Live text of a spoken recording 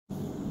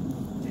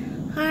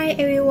Hi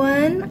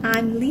everyone,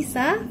 I'm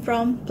Lisa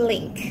from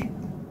Blink.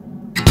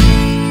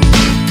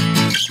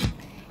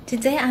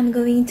 Today I'm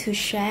going to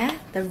share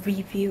the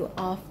review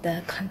of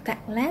the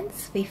contact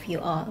lens with you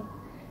all.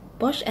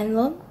 BAUSCH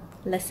LOMB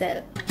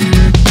LACELLE.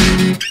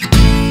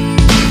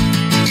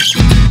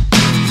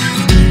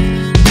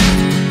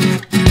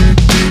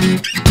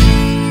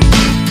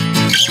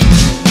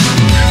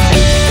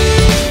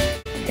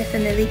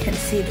 Definitely can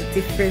see the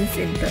difference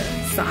in the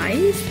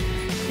size,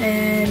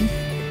 and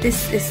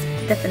this is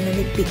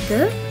definitely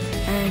bigger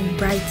and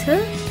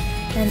brighter,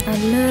 and I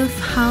love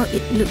how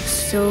it looks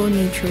so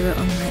natural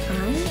on my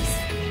eyes.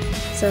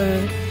 So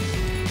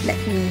let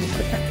me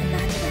put up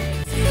another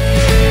lens.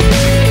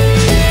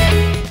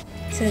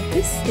 So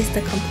this is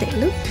the complete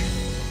look.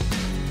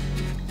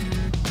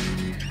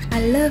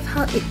 I love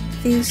how it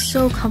feels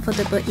so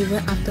comfortable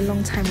even after a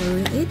long time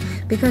wearing it,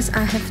 because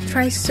I have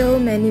tried so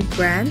many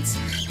brands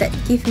that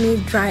give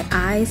me dry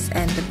eyes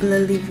and the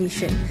blurry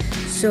vision.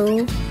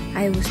 So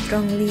I would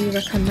strongly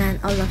recommend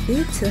all of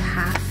you to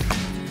have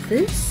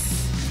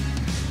this,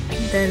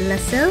 the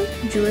Lacelle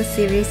Dual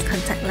Series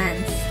Contact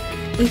Lens.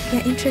 If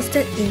you're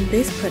interested in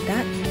this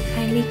product,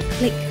 kindly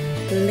click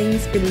the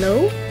links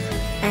below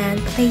and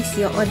place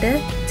your order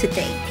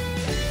today.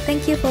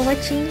 Thank you for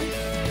watching.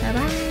 Bye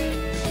bye.